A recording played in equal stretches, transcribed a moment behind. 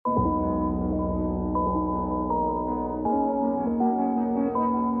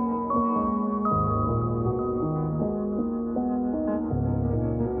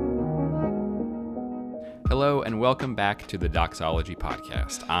welcome back to the Doxology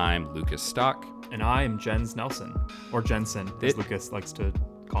Podcast. I'm Lucas Stock. And I am Jens Nelson, or Jensen, as Lucas likes to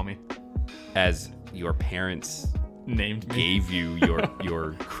call me. As your parents named me. Gave you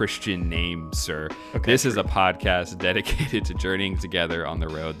your Christian name, sir. Okay, this is a podcast dedicated to journeying together on the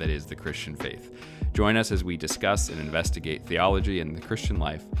road that is the Christian faith. Join us as we discuss and investigate theology and the Christian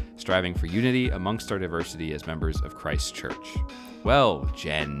life, striving for unity amongst our diversity as members of Christ's church. Well,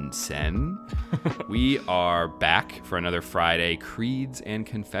 Jensen, we are back for another Friday Creeds and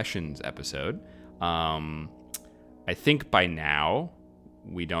Confessions episode. I think by now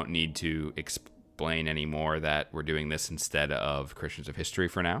we don't need to explain anymore that we're doing this instead of Christians of History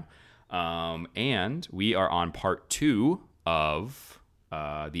for now. And we are on part 2 of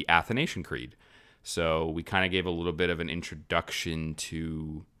the Athanasian Creed. So we kind of gave a little bit of an introduction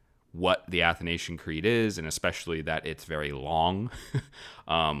to what the Athanasian Creed is, and especially that it's very long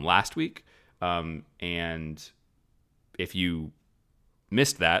last week. And if you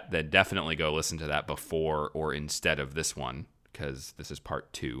missed that, then definitely go listen to that before or instead of this one, because this is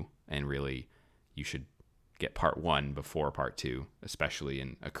part 2, and really you should get part 1 before part 2, especially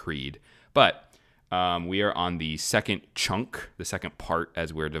in a creed. But we are on the second chunk, the second part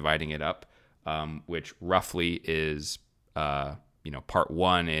as we're dividing it up, which roughly is, part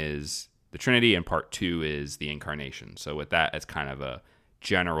 1 is the Trinity and part 2 is the Incarnation. So with that as kind of a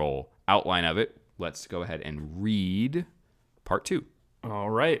general outline of it, let's go ahead and read part 2. All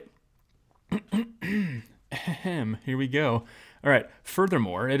right. Here we go. All right.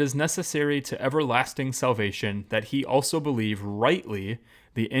 Furthermore, it is necessary to everlasting salvation that he also believe rightly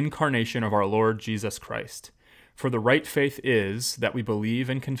the incarnation of our Lord Jesus Christ. For the right faith is that we believe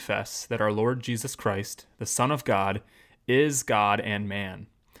and confess that our Lord Jesus Christ, the Son of God, is God and man.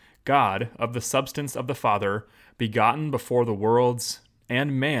 God, of the substance of the Father, begotten before the worlds,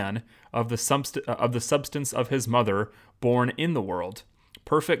 and man, of the substance of his mother, born in the world,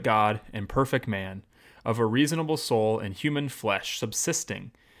 perfect God and perfect man, of a reasonable soul and human flesh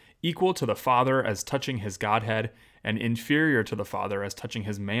subsisting, equal to the Father as touching his Godhead, and inferior to the Father as touching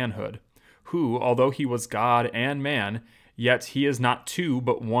his manhood, who, although he was God and man, yet he is not two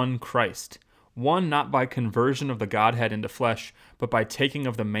but one Christ, one not by conversion of the Godhead into flesh, but by taking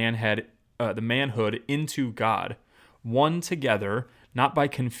of the manhood into God, one together, not by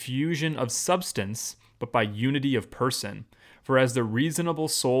confusion of substance, but by unity of person. For as the reasonable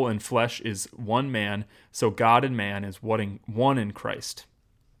soul and flesh is one man, so God and man is one in Christ,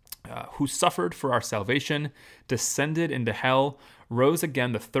 who suffered for our salvation, descended into hell, rose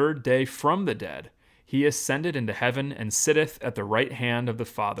again the third day from the dead. He ascended into heaven and sitteth at the right hand of the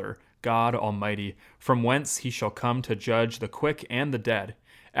Father, God Almighty, from whence he shall come to judge the quick and the dead,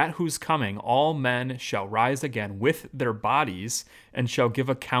 at whose coming all men shall rise again with their bodies, and shall give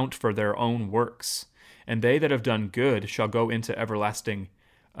account for their own works. And they that have done good shall go into everlasting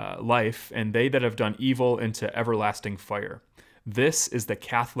life, and they that have done evil into everlasting fire. This is the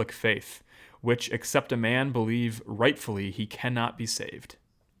Catholic faith, which except a man believe rightfully, he cannot be saved.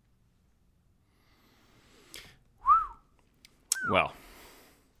 Well,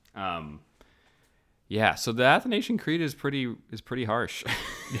 so the Athanasian Creed is pretty harsh.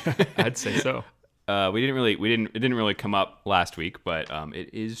 Yeah, I'd say so. It didn't really come up last week, but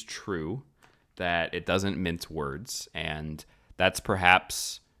it is true that it doesn't mince words, and that's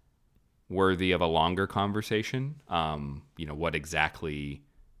perhaps worthy of a longer conversation. What exactly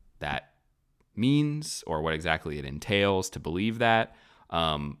that means or what exactly it entails to believe that.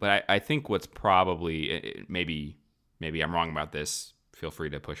 But I think what's probably, maybe I'm wrong about this. Feel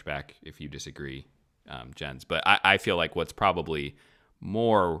free to push back if you disagree, Jens. But I feel like what's probably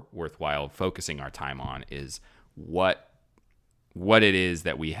more worthwhile focusing our time on is what it is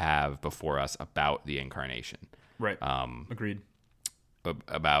that we have before us about the Incarnation. Right. Agreed.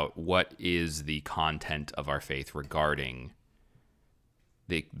 About what is the content of our faith regarding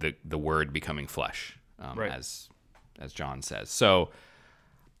the Word becoming flesh, right. as John says. So,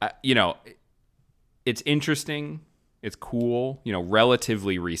 it's interesting. It's cool.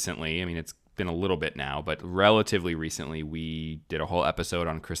 Relatively recently, I mean, it's been a little bit now, but relatively recently, we did a whole episode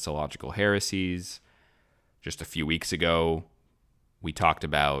on Christological heresies. Just a few weeks ago, we talked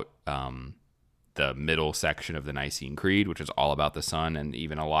about the middle section of the Nicene Creed, which is all about the Son, and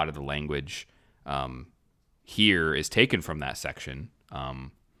even a lot of the language here is taken from that section,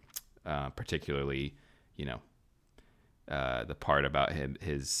 particularly, the part about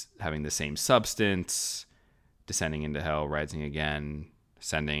his having the same substance, descending into hell, rising again,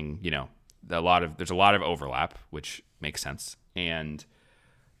 ascending. There's a lot of overlap, which makes sense, and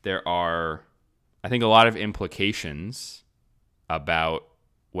there are, I think, a lot of implications about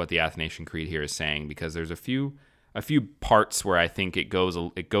what the Athanasian Creed here is saying, because there's a few a few parts where I think it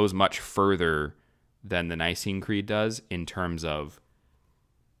goes much further than the Nicene Creed does in terms of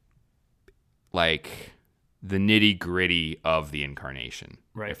like the nitty gritty of the incarnation,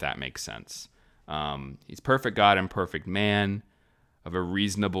 right? If that makes sense. He's perfect God and perfect man, of a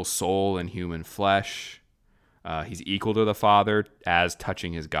reasonable soul and human flesh. He's equal to the Father as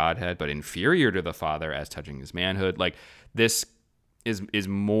touching his Godhead, but inferior to the Father as touching his manhood. Like, this is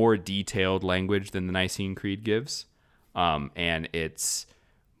more detailed language than the Nicene Creed gives, and it's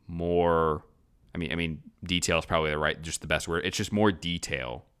more. I mean, detail is probably just the best word. It's just more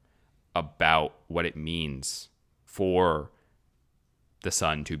detail about what it means for the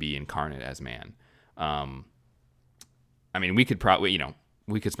Son to be incarnate as man. I mean, we could probably,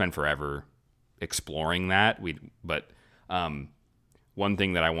 we could spend forever exploring that. But one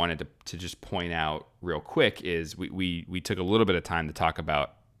thing that I wanted to just point out real quick is we took a little bit of time to talk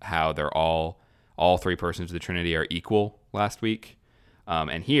about how they're all three persons of the Trinity are equal last week.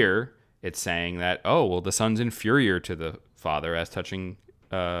 And here it's saying that, the Son's inferior to the Father as touching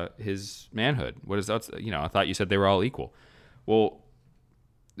his manhood. What is that? I thought you said they were all equal. Well,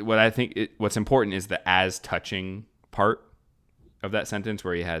 what's important is the as touching part of that sentence,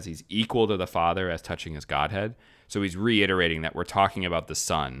 where he's equal to the Father as touching his Godhead. So he's reiterating that we're talking about the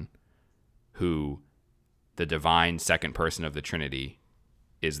Son, who, the divine second person of the Trinity,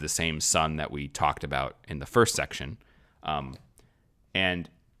 is the same Son that we talked about in the first section. And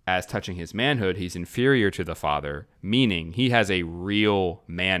as touching his manhood, he's inferior to the Father, meaning he has a real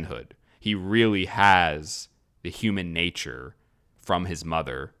manhood. He really has the human nature from his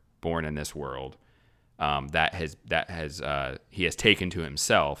mother, born in this world, that he has taken to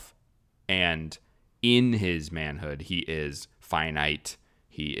himself, and in his manhood he is finite.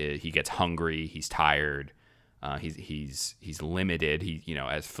 He gets hungry. He's tired. He's limited.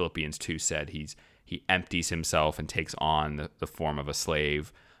 As Philippians 2 said, he empties himself and takes on the form of a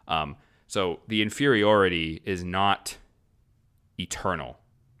slave. So the inferiority is not eternal.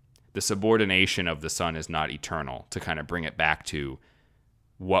 The subordination of the Son is not eternal, to kind of bring it back to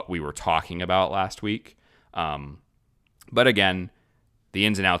what we were talking about last week. But again, the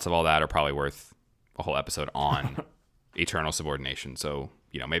ins and outs of all that are probably worth a whole episode on eternal subordination. So,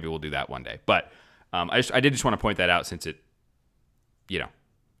 maybe we'll do that one day. But I did just want to point that out, since it,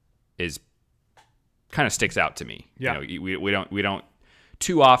 is kind of sticks out to me. Yeah. We don't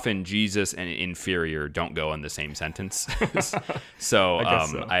too often, Jesus and inferior don't go in the same sentence. So,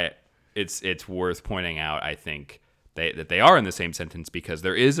 it's worth pointing out, I think, that they are in the same sentence, because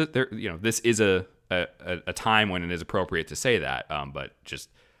this is a time when it is appropriate to say that. But just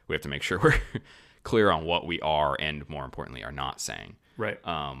we have to make sure we're clear on what we are, and more importantly, are not saying. Right.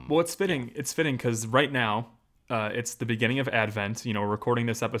 Well, it's fitting. Yeah. It's fitting because right now, it's the beginning of Advent. We're recording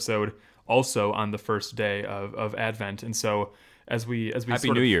this episode also on the first day of Advent, and so as we Happy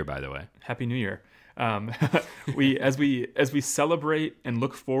New Year, by the way. Happy New Year. As we celebrate and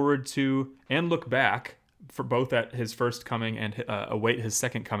look forward to and look back for both at his first coming and await his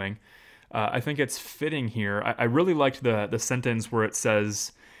second coming, I think it's fitting here. I really liked the sentence where it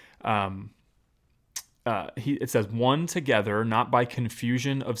says, it says, one together, not by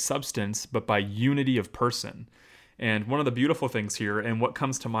confusion of substance, but by unity of person. And one of the beautiful things here, and what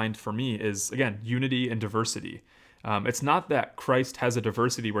comes to mind for me, is, again, unity and diversity. It's not that Christ has a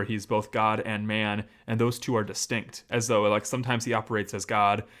diversity where he's both God and man, and those two are distinct, as though like sometimes he operates as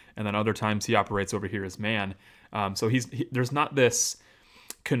God, and then other times he operates over here as man. So there's not this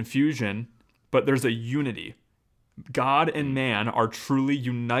confusion, but there's a unity. God and man are truly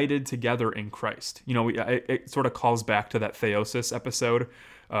united together in Christ. It sort of calls back to that theosis episode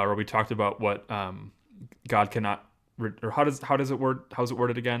where we talked about what God cannot, or how's it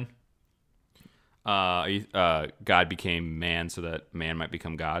worded again? God became man so that man might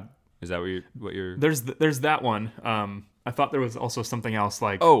become God. Is that what you're? There's that one. I thought there was also something else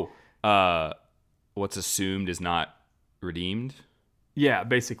like what's assumed is not redeemed. Yeah,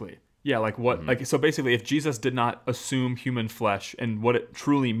 basically. Yeah, like what? Mm-hmm. Like so, basically, if Jesus did not assume human flesh and what it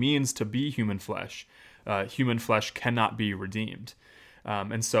truly means to be human flesh cannot be redeemed.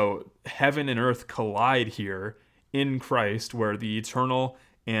 And so, heaven and earth collide here in Christ, where the eternal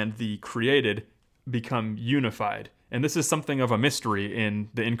and the created become unified. And this is something of a mystery in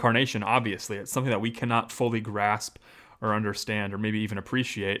the Incarnation, obviously. It's something that we cannot fully grasp or understand or maybe even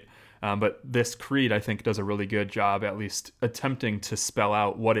appreciate. But this creed, I think, does a really good job at least attempting to spell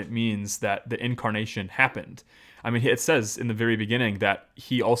out what it means that the Incarnation happened. I mean, it says in the very beginning that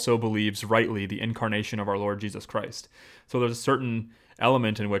he also believes rightly the incarnation of our Lord Jesus Christ. So there's a certain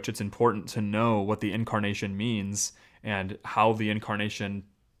element in which it's important to know what the Incarnation means and how the Incarnation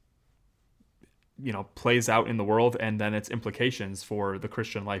plays out in the world, and then its implications for the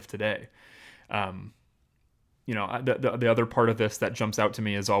Christian life today. The other part of this that jumps out to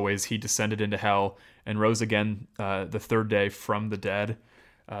me is always he descended into hell and rose again the third day from the dead.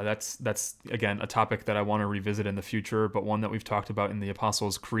 That's again a topic that I want to revisit in the future, but one that we've talked about in the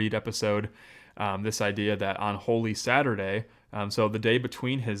Apostles' Creed episode. This idea that on Holy Saturday, so the day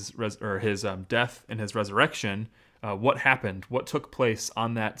between his death and his resurrection, what happened? What took place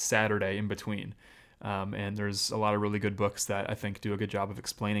on that Saturday in between? And there's a lot of really good books that I think do a good job of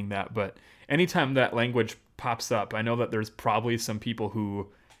explaining that. But anytime that language pops up, I know that there's probably some people who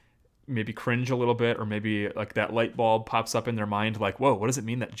maybe cringe a little bit, or maybe like that light bulb pops up in their mind, like, whoa, what does it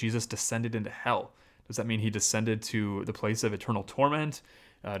mean that Jesus descended into hell? Does that mean he descended to the place of eternal torment?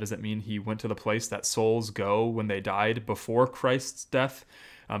 Does it mean he went to the place that souls go when they died before Christ's death?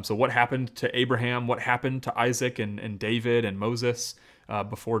 So what happened to Abraham? What happened to Isaac and David and Moses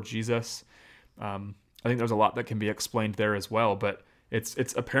before Jesus? I think there's a lot that can be explained there as well, but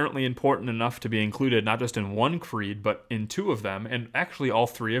it's apparently important enough to be included not just in one creed, but in two of them, and actually all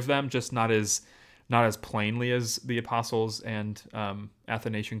three of them, just not as plainly as the Apostles and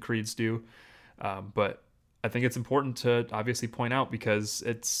Athanasian creeds do. But I think it's important to obviously point out because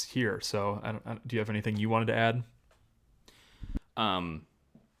it's here. So, do you have anything you wanted to add?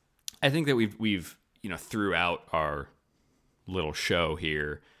 I think that we've throughout our little show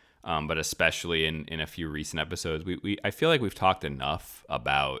here, but especially in a few recent episodes, I feel like we've talked enough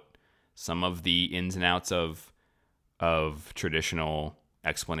about some of the ins and outs of traditional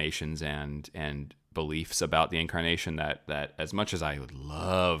explanations and beliefs about the Incarnation that as much as I would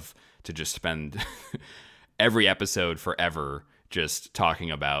love to just spend every episode forever just talking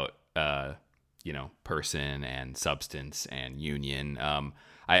about person and substance and union,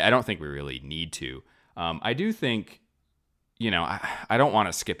 I don't think we really need to. I do think, I don't want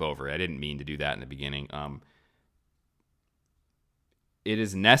to skip over it. I didn't mean to do that in the beginning. It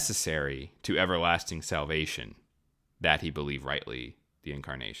is necessary to everlasting salvation that he believe rightly the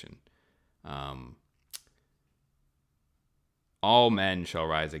Incarnation. All men shall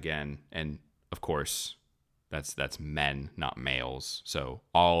rise again, and of course, that's men, not males. So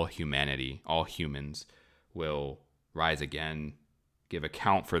all humanity, all humans will rise again, give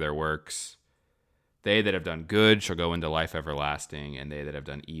account for their works. They that have done good shall go into life everlasting, and they that have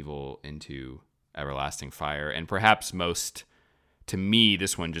done evil into everlasting fire. And perhaps most, to me,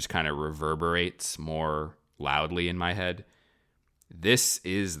 this one just kind of reverberates more loudly in my head. This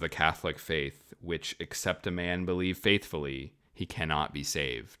is the Catholic faith, which except a man believe faithfully, he cannot be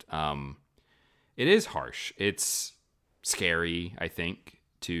saved. It is harsh. It's scary, I think,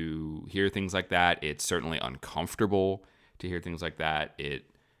 to hear things like that. It's certainly uncomfortable to hear things like that. It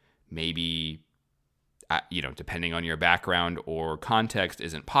maybe, depending on your background or context,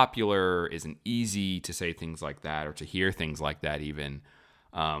 isn't popular, isn't easy to say things like that or to hear things like that even.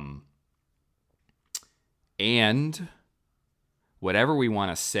 And whatever we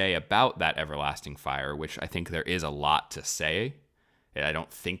want to say about that everlasting fire, which I think there is a lot to say, I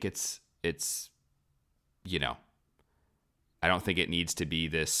don't think it's I don't think it needs to be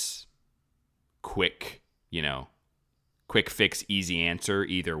this quick fix, easy answer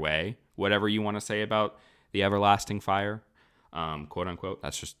either way. Whatever you want to say about the everlasting fire, quote unquote,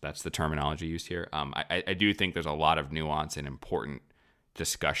 that's the terminology used here. I do think there's a lot of nuance and important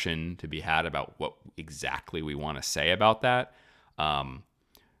discussion to be had about what exactly we want to say about that.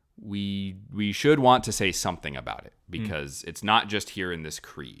 We should want to say something about it because it's not just here in this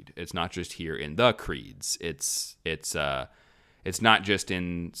creed. It's not just here in the creeds. It's not just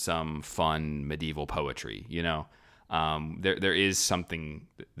in some fun medieval poetry. There is something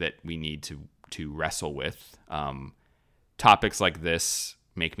that we need to wrestle with. Topics like this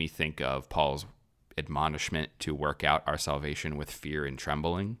make me think of Paul's admonishment to work out our salvation with fear and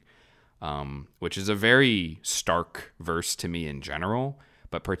trembling, which is a very stark verse to me in general,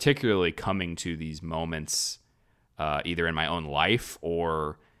 but particularly coming to these moments either in my own life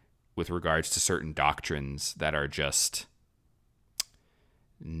or with regards to certain doctrines that are just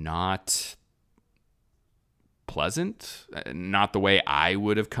not pleasant, not the way I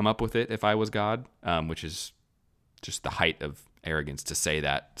would have come up with it if I was God, which is just the height of arrogance to say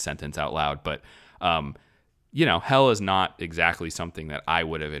that sentence out loud. But, hell is not exactly something that I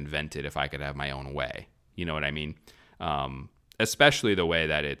would have invented if I could have my own way. You know what I mean? Especially the way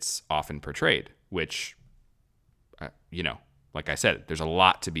that it's often portrayed, which, like I said, there's a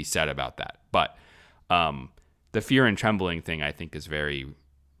lot to be said about that. But the fear and trembling thing, I think, is very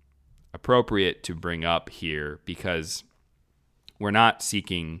appropriate to bring up here because we're not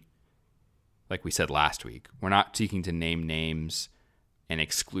seeking, like we said last week, we're not seeking to name names and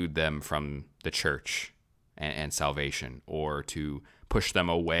exclude them from the church and salvation, or to push them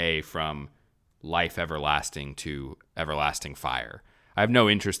away from life everlasting to everlasting fire. I have no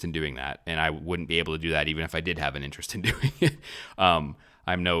interest in doing that, and I wouldn't be able to do that even if I did have an interest in doing it.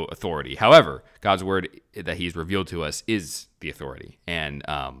 I'm no authority. However, God's word that he's revealed to us is the authority, and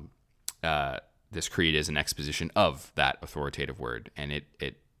this creed is an exposition of that authoritative word, and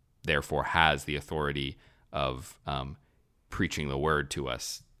it therefore has the authority of preaching the word to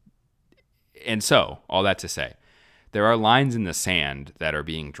us. And so, all that to say, there are lines in the sand that are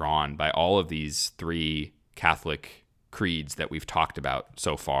being drawn by all of these three Catholic creeds that we've talked about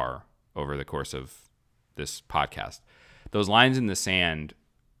so far over the course of this podcast. Those lines in the sand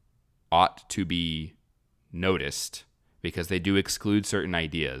ought to be noticed because they do exclude certain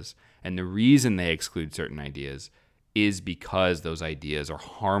ideas. And the reason they exclude certain ideas is because those ideas are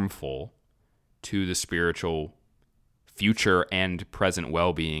harmful to the spiritual future and present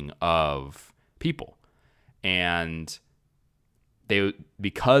well-being of people. And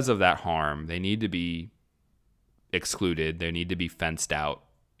because of that harm, they need to be excluded. They need to be fenced out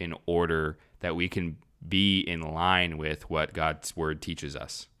in order that we can be in line with what God's word teaches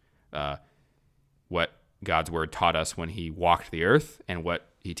us, what God's word taught us when he walked the earth, and what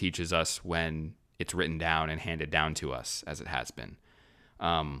he teaches us when it's written down and handed down to us as it has been.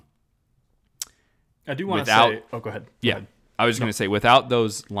 I do want to say... Oh, go ahead. Go ahead. I was going to say, without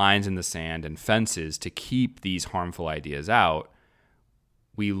those lines in the sand and fences to keep these harmful ideas out,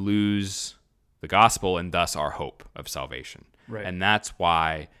 we lose the gospel and thus our hope of salvation. Right. And that's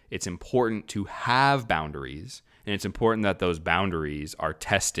why it's important to have boundaries, and it's important that those boundaries are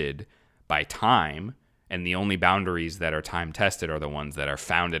tested by time, and the only boundaries that are time tested are the ones that are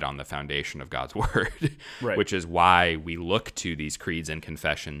founded on the foundation of God's word, right. Which is why we look to these creeds and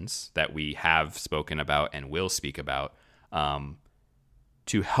confessions that we have spoken about and will speak about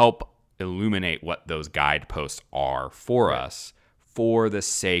to help illuminate what those guideposts are for us, for the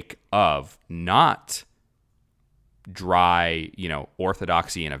sake of not dry,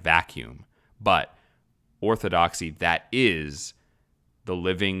 orthodoxy in a vacuum, but orthodoxy that is the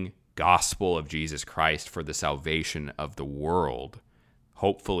living gospel of Jesus Christ for the salvation of the world.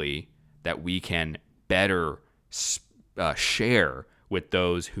 Hopefully that we can better share with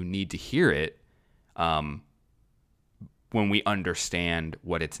those who need to hear it when we understand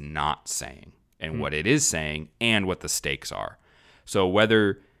what it's not saying and what it is saying and what the stakes are. So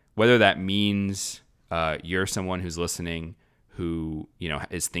whether that means you're someone who's listening who,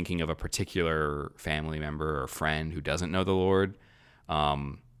 is thinking of a particular family member or friend who doesn't know the Lord,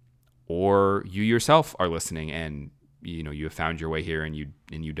 or you yourself are listening and, you have found your way here and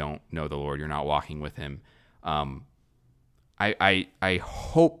you don't know the Lord, you're not walking with him. I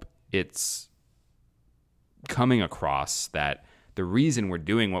hope it's coming across that the reason we're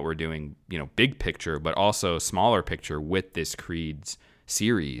doing what we're doing, big picture, but also smaller picture with this Creeds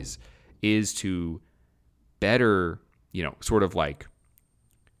series is to better, sort of like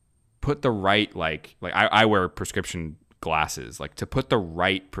put the right, like I wear prescription glasses, like to put the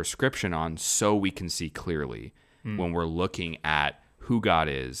right prescription on so we can see clearly when we're looking at who God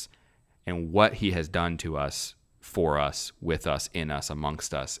is and what he has done to us, for us, with us, in us,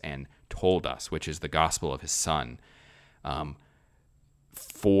 amongst us, and told us, which is the gospel of his son,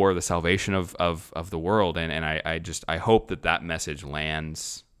 for the salvation of the world. And I hope that message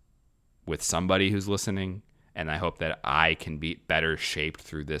lands with somebody who's listening. And I hope that I can be better shaped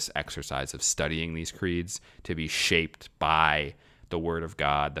through this exercise of studying these creeds to be shaped by the word of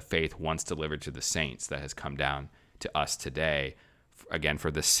God, the faith once delivered to the saints that has come down to us today, again,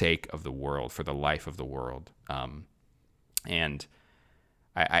 for the sake of the world, for the life of the world. And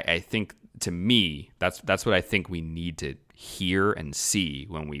I think, to me, that's what I think we need to hear and see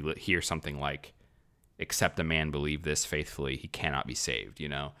when we hear something like, except a man believe this faithfully, he cannot be saved.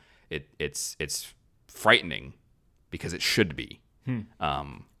 It's frightening because it should be.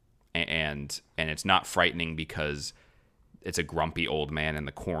 And it's not frightening because it's a grumpy old man in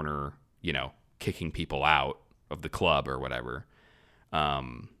the corner, kicking people out of the club or whatever.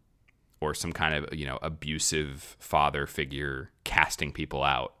 Or some kind of, abusive father figure casting people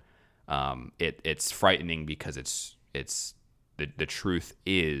out. It's frightening because it's the truth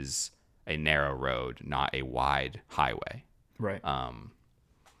is a narrow road, not a wide highway. Right.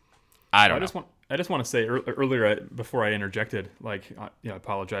 I don't know. I just want to say earlier, before I interjected, I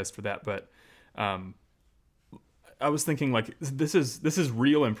apologize for that, but I was thinking, this is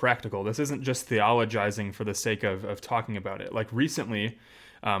real and practical. This isn't just theologizing for the sake of talking about it. Recently,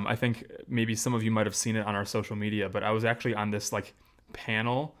 I think maybe some of you might have seen it on our social media, but I was actually on this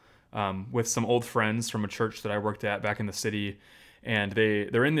panel with some old friends from a church that I worked at back in the city, And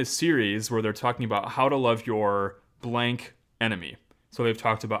they're in this series where they're talking about how to love your blank enemy. So they've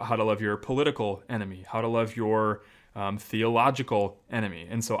talked about how to love your political enemy, how to love your theological enemy.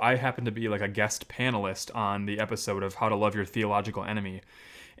 And so I happen to be like a guest panelist on the episode of how to love your theological enemy.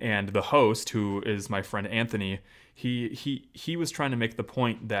 And the host, who is my friend Anthony, he was trying to make the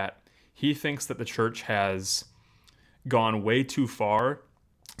point that he thinks that the church has gone way too far.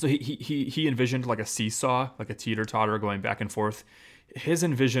 So he envisioned like a seesaw, like a teeter-totter going back and forth. His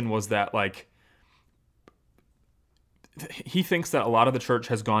envision was that like he thinks that a lot of the church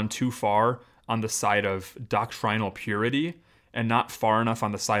has gone too far on the side of doctrinal purity and not far enough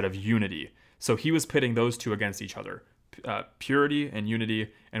on the side of unity. So he was pitting those two against each other, purity and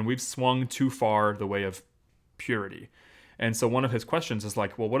unity, and we've swung too far the way of purity. And so one of his questions is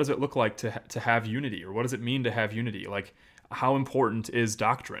like, well, what does it look like to have unity? Or what does it mean to have unity? Like, how important is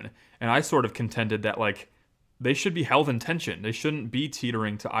doctrine? And I sort of contended that like they should be held in tension. They shouldn't be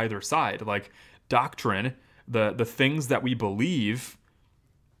teetering to either side. Like doctrine, the things that we believe,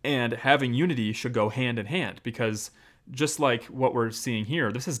 and having unity should go hand in hand, because just like what we're seeing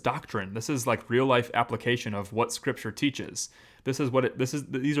here, this is doctrine. This is like real life application of what Scripture teaches. These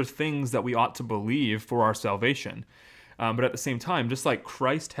are things that we ought to believe for our salvation. But at the same time, just like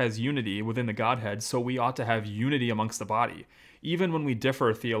Christ has unity within the Godhead, so we ought to have unity amongst the body, even when we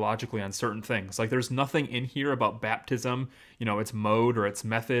differ theologically on certain things. Like there's nothing in here about baptism, its mode or its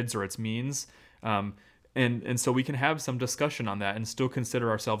methods or its means. And so we can have some discussion on that and still consider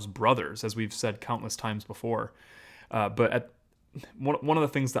ourselves brothers, as we've said countless times before. But one of the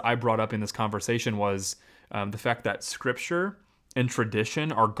things that I brought up in this conversation was the fact that Scripture and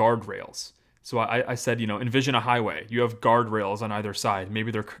tradition are guardrails. So I said, envision a highway. You have guardrails on either side. Maybe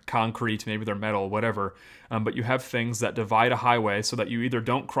they're concrete, maybe they're metal, whatever. But you have things that divide a highway so that you either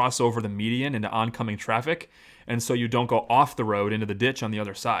don't cross over the median into oncoming traffic, and so you don't go off the road into the ditch on the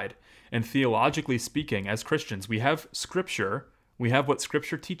other side. And theologically speaking, as Christians, we have Scripture. We have what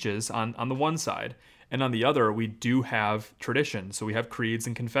Scripture teaches on the one side. And on the other, we do have tradition. So we have creeds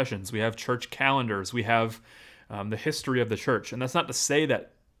and confessions. We have church calendars. We have the history of the church. And that's not to say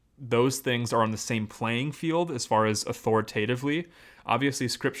that those things are on the same playing field as far as authoritatively. Obviously,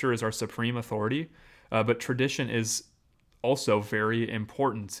 Scripture is our supreme authority, but tradition is also very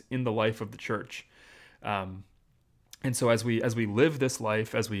important in the life of the church. And so as we live this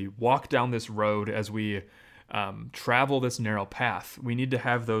life, as we walk down this road, as we travel this narrow path, we need to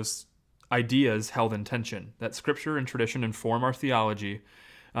have those ideas held in tension, that Scripture and tradition inform our theology,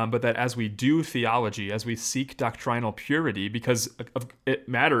 but that as we do theology, as we seek doctrinal purity, because it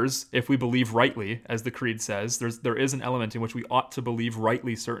matters if we believe rightly, as the Creed says, there is an element in which we ought to believe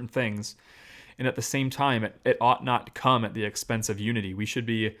rightly certain things, and at the same time, it ought not come at the expense of unity. We should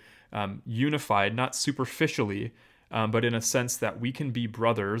be unified, not superficially, but in a sense that we can be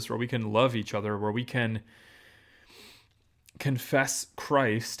brothers, or we can love each other, where we can confess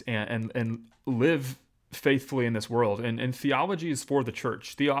Christ and live faithfully in this world. And theology is for the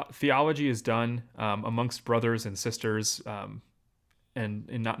church. Theology is done amongst brothers and sisters. And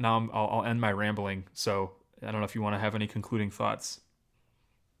now I'll end my rambling. So I don't know if you want to have any concluding thoughts.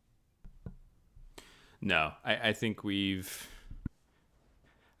 No, I think we've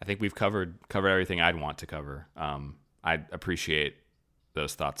covered everything I'd want to cover. I appreciate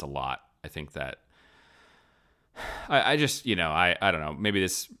those thoughts a lot. I think that I just, I don't know, maybe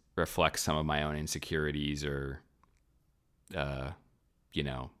this reflects some of my own insecurities or,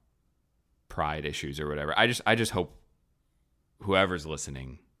 pride issues or whatever. I just hope whoever's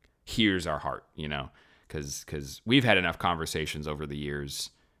listening hears our heart, because we've had enough conversations over the years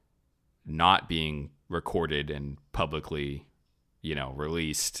not being recorded and publicly,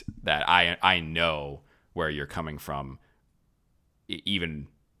 released, that I know where you're coming from, even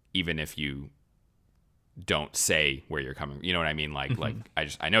if you don't say where you're coming, you know what I mean? Like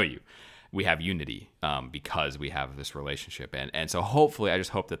I know you. We have unity because we have this relationship, and so hopefully, I just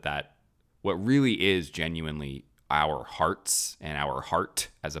hope that what really is genuinely our hearts and our heart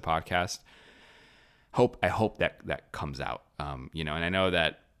as a podcast. I hope that comes out, and I know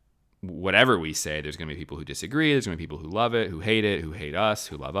that whatever we say, there's going to be people who disagree. There's going to be people who love it, who hate us,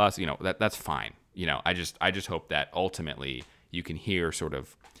 who love us. That's fine. I just hope that ultimately you can hear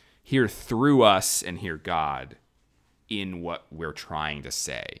through us and hear God in what we're trying to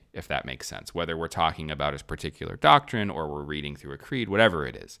say, if that makes sense. Whether we're talking about a particular doctrine or we're reading through a creed, whatever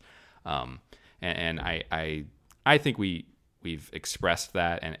it is. And I think we've expressed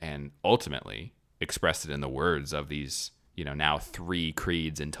that and ultimately expressed it in the words of these, now 3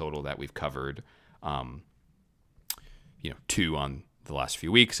 creeds in total that we've covered. 2 on the last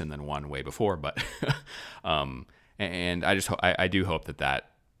few weeks and then 1 way before, but And I do hope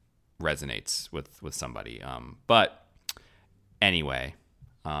that resonates with somebody. But anyway,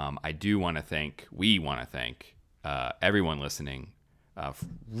 we want to thank everyone listening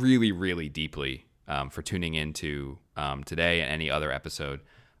really, really deeply for tuning into today and any other episode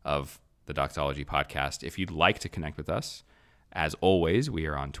of the Doxology Podcast. If you'd like to connect with us, as always, we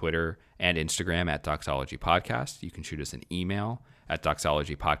are on Twitter and Instagram at Doxology Podcast. You can shoot us an email at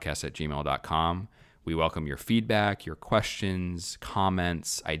doxologypodcast@gmail.com. We welcome your feedback, your questions,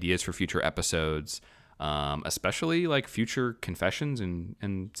 comments, ideas for future episodes, especially like future confessions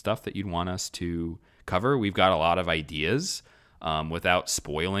and stuff that you'd want us to cover. We've got a lot of ideas. Without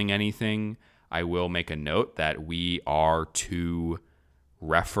spoiling anything, I will make a note that we are 2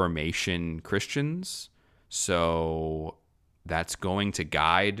 Reformation Christians. So that's going to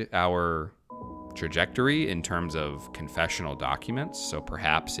guide our trajectory in terms of confessional documents. So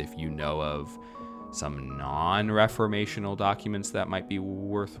perhaps if you know of some non-reformational documents that might be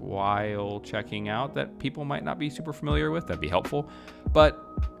worthwhile checking out that people might not be super familiar with, that'd be helpful. But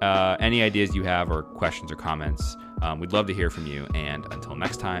any ideas you have or questions or comments, we'd love to hear from you. And until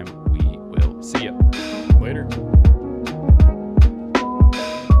next time, we will see you Later.